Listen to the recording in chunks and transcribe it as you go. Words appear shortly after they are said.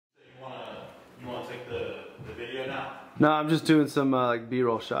video now? No, I'm just doing some like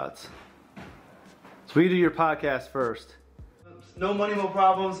B-roll shots. So we do your podcast first. No money, no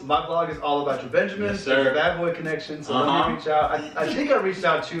problems. My blog is all about your Benjamin. Yes, sir. There's a bad boy connection, so let me reach out. I think I reached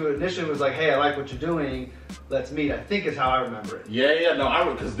out to you initially. Was like, hey, I like what you're doing. Let's meet. I think is how I remember it. Yeah,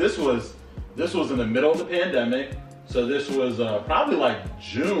 no, because this was in the middle of the pandemic. So this was probably like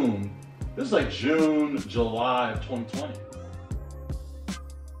June. This is like June, July of 2020.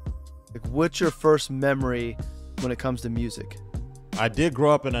 Like, what's your first memory when it comes to music? I did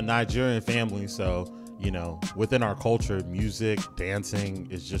grow up in a Nigerian family, so, you know, within our culture, music,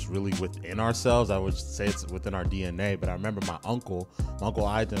 dancing is just really within ourselves. I would say it's within our DNA. But I remember my uncle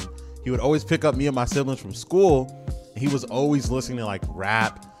Idem, he would always pick up me and my siblings from school. And he was always listening to like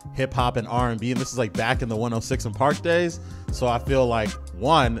rap, hip hop, and R&B. And this is like back in the 106 and Park days. So I feel like,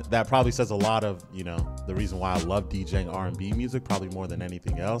 one, that probably says a lot of, you know, the reason why I love DJing R&B music, probably more than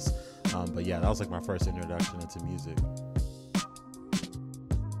anything else. But yeah, that was like my first introduction into music.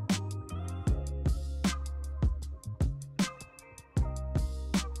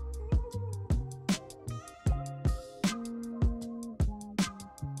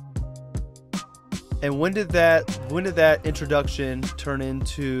 And when did that introduction turn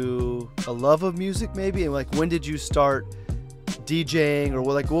into a love of music, maybe? And like, when did you start DJing, or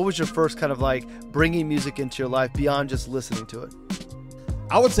what was your first kind of like bringing music into your life beyond just listening to it?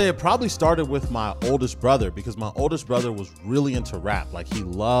 I would say it probably started with my oldest brother, because my oldest brother was really into rap. Like, he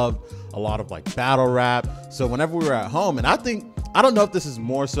loved a lot of like battle rap. So whenever we were at home, and I don't know if this is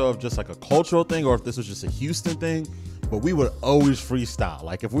more so of just like a cultural thing or if this was just a Houston thing, but we would always freestyle.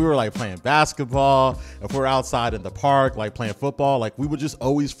 Like, if we were like playing basketball, if we were outside in the park, like playing football, like we would just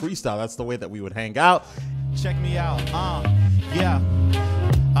always freestyle. That's the way that we would hang out. Check me out, yeah,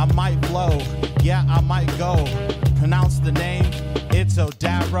 I might blow, yeah, I might go. Pronounce the name, it's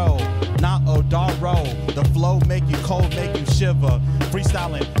Odaro, not Odaro. The flow make you cold, make you shiver.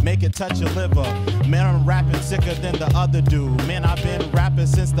 Freestyling, make it touch your liver. Man, I'm rapping sicker than the other dude. Man, I've been rapping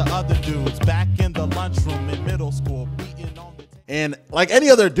since the other dudes. Back in the lunchroom in middle school, beating on the and like any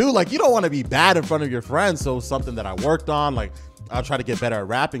other dude, like, you don't want to be bad in front of your friends. So something that I worked on, like, I'll try to get better at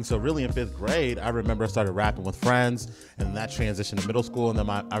rapping. So really in 5th grade, I remember I started rapping with friends, and that transitioned to middle school. And then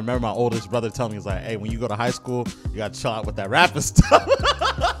I remember my oldest brother telling me, he was like, hey, when you go to high school, you got to chill out with that rapping stuff.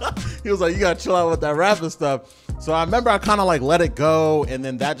 He was like, you got to chill out with that rapping stuff. So I remember I kind of like let it go. And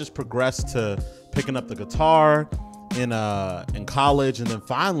then that just progressed to picking up the guitar in college. And then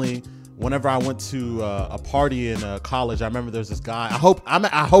finally, whenever I went to a party in college, I remember there's this guy. I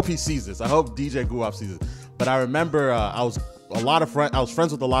hope he sees this. I hope DJ Guwap sees this. But I remember I was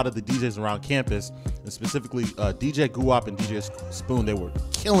friends with a lot of the DJs around campus, and specifically DJ Guwap and DJ Spoon. They were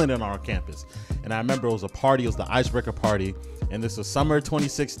killing it on our campus. And I remember it was a party, it was the Icebreaker party, and this was summer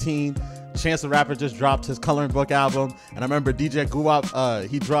 2016. Chance the Rapper just dropped his coloring book album, and I remember DJ Guwap,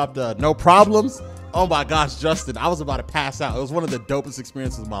 he dropped No Problems. Oh my gosh, Justin, I was about to pass out. It was one of the dopest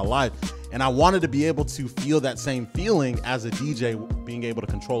experiences of my life. And I wanted to be able to feel that same feeling as a DJ, being able to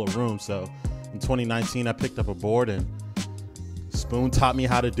control a room. So in 2019, I picked up a board, and Spoon taught me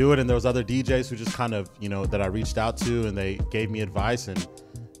how to do it. And there was other DJs who just kind of, you know, that I reached out to, and they gave me advice, and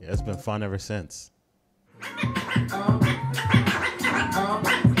yeah, it's been fun ever since.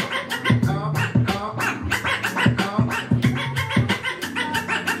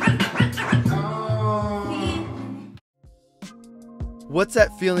 What's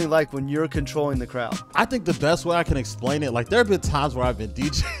that feeling like when you're controlling the crowd? I think the best way I can explain it, like, there have been times where I've been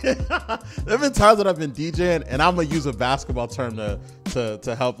DJing. There have been times that I've been DJing, and I'm gonna use a basketball term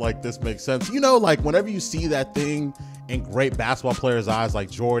to help like this make sense. You know, like whenever you see that thing in great basketball players' eyes, like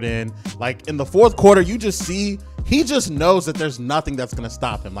Jordan, like in the 4th quarter, you just see he just knows that there's nothing that's gonna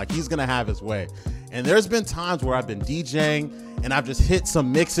stop him. Like, he's gonna have his way. And there's been times where I've been DJing and I've just hit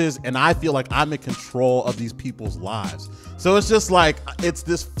some mixes, and I feel like I'm in control of these people's lives. So it's just like, it's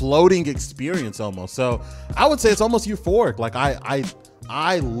this floating experience almost. So I would say it's almost euphoric. Like,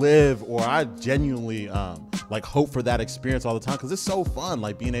 I live, or I genuinely like hope for that experience all the time, because it's so fun,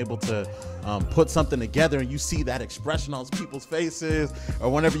 like being able to put something together and you see that expression on people's faces, or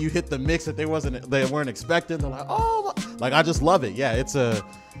whenever you hit the mix that they weren't expecting, they're like, oh, like, I just love it. Yeah, it's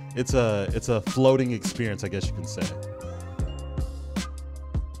a floating experience, I guess you can say.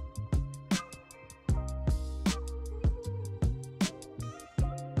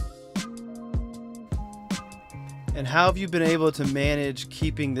 And how have you been able to manage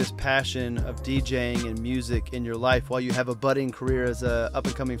keeping this passion of DJing and music in your life while you have a budding career as a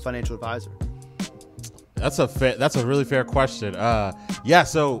up-and-coming financial advisor? That's a really fair question. Yeah,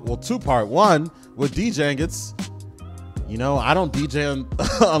 so, well, 2-part. One, with DJing, you know, I don't DJ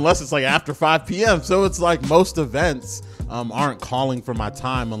unless it's like after 5 p.m. So it's like most events aren't calling for my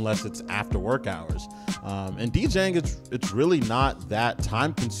time unless it's after work hours. And DJing, it's really not that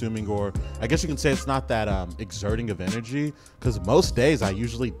time consuming, or I guess you can say it's not that exerting of energy, because most days I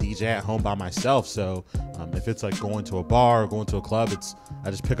usually DJ at home by myself. So if it's like going to a bar or going to a club, I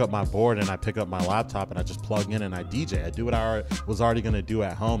just pick up my board and I pick up my laptop and I just plug in and I DJ. I do what I was already going to do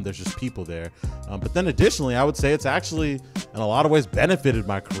at home. There's just people there. But then additionally, I would say it's actually in a lot of ways benefited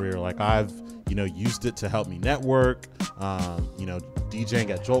my career. Like I've, you know, used it to help me network, you know, DJing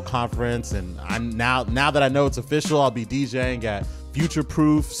at Jolt conference. And now that I know it's official, I'll be DJing at Future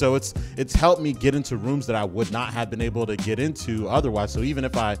Proof. So it's helped me get into rooms that I would not have been able to get into otherwise. So even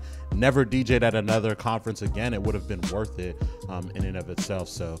if I never DJed at another conference again, it would have been worth it in and of itself.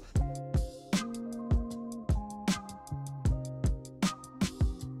 So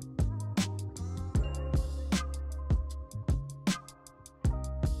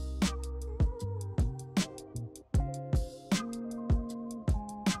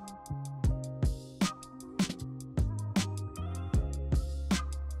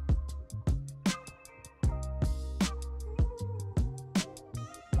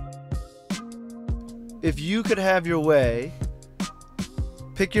if you could have your way,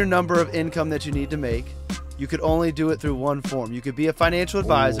 pick your number of income that you need to make. You could only do it through one form. You could be a financial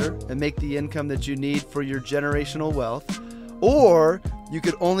advisor and make the income that you need for your generational wealth, or you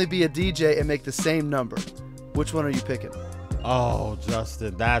could only be a DJ and make the same number. Which one are you picking? Oh,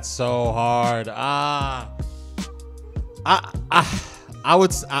 Justin, that's so hard. I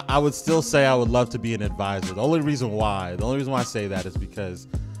would still say I would love to be an advisor. The only reason why I say that is because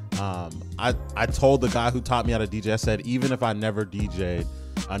I told the guy who taught me how to DJ, I said, even if I never DJ'd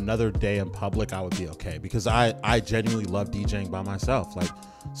another day in public, I would be okay, because I genuinely love DJing by myself. Like,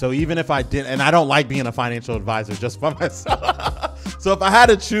 so even if I didn't, and I don't like being a financial advisor just by myself. So if I had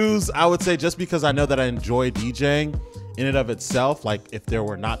to choose, I would say, just because I know that I enjoy DJing in and of itself, like if there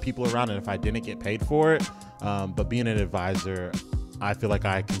were not people around and if I didn't get paid for it, but being an advisor, I feel like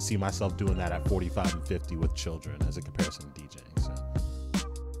I can see myself doing that at 45 and 50 with children as a comparison to DJing. So.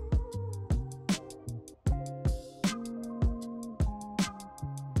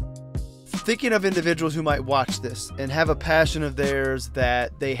 Thinking of individuals who might watch this and have a passion of theirs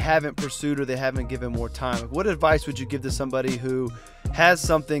that they haven't pursued or they haven't given more time, what advice would you give to somebody who has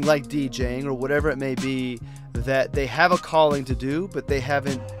something like DJing or whatever it may be that they have a calling to do, but they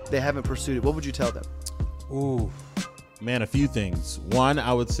haven't pursued it? What would you tell them? Ooh, man, a few things. One,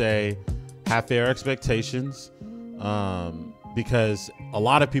 I would say have fair expectations, because a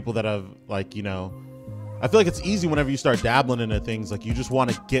lot of people that have, like, you know, I feel like it's easy whenever you start dabbling into things, like you just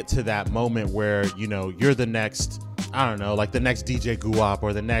want to get to that moment where, you know, you're the next, I don't know, like the next DJ Guwap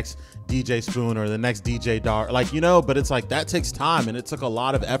or the next DJ Spoon or the next DJ Daro, like, you know, but it's like that takes time and it took a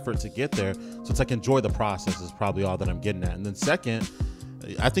lot of effort to get there. So it's like, enjoy the process is probably all that I'm getting at. And then second,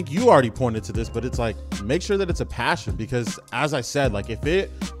 I think you already pointed to this, but it's like, make sure that it's a passion, because as I said, like if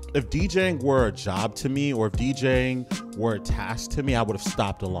DJing were a job to me, or if DJing were a task to me, I would have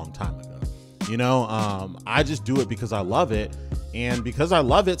stopped a long time ago. You know, I just do it because I love it. And because I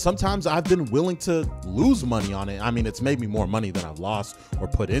love it, sometimes I've been willing to lose money on it. I mean, it's made me more money than I've lost or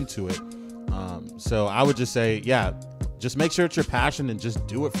put into it. So I would just say, yeah, just make sure it's your passion and just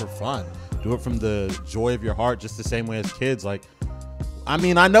do it for fun. Do it from the joy of your heart, just the same way as kids. Like, I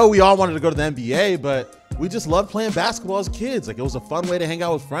mean, I know we all wanted to go to the NBA, but we just loved playing basketball as kids. Like, it was a fun way to hang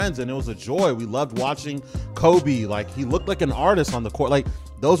out with friends, and it was a joy. We loved watching Kobe. Like, he looked like an artist on the court. Like,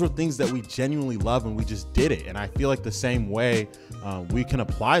 those were things that we genuinely love, and we just did it. And I feel like the same way we can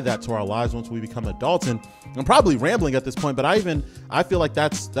apply that to our lives once we become adults. And I'm probably rambling at this point, but I feel like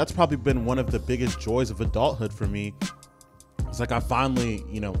that's probably been one of the biggest joys of adulthood for me. It's like I finally,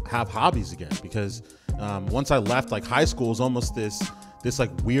 you know, have hobbies again, because once I left, like, high school was almost this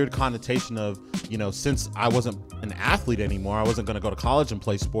like weird connotation of, you know, since I wasn't an athlete anymore, I wasn't going to go to college and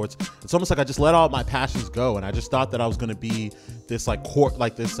play sports. It's almost like I just let all my passions go, and I just thought that I was going to be this like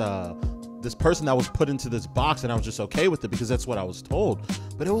this person that was put into this box, and I was just okay with it because that's what I was told.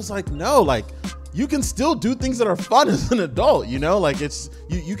 But it was like, no, like, you can still do things that are fun as an adult, you know, like it's,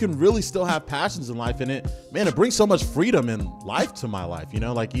 you can really still have passions in life, and it brings so much freedom in life to my life, you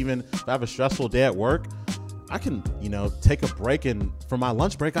know, like even if I have a stressful day at work, I can, you know, take a break, and for my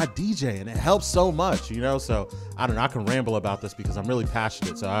lunch break, I DJ, and it helps so much, you know? So I don't know, I can ramble about this because I'm really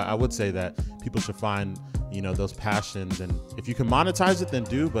passionate. So I would say that people should find, you know, those passions, and if you can monetize it, then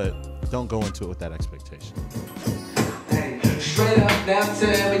do, but don't go into it with that expectation. Hey, straight up now,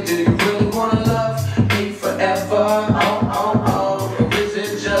 tell me, do you really wanna love me forever? Oh, oh, oh.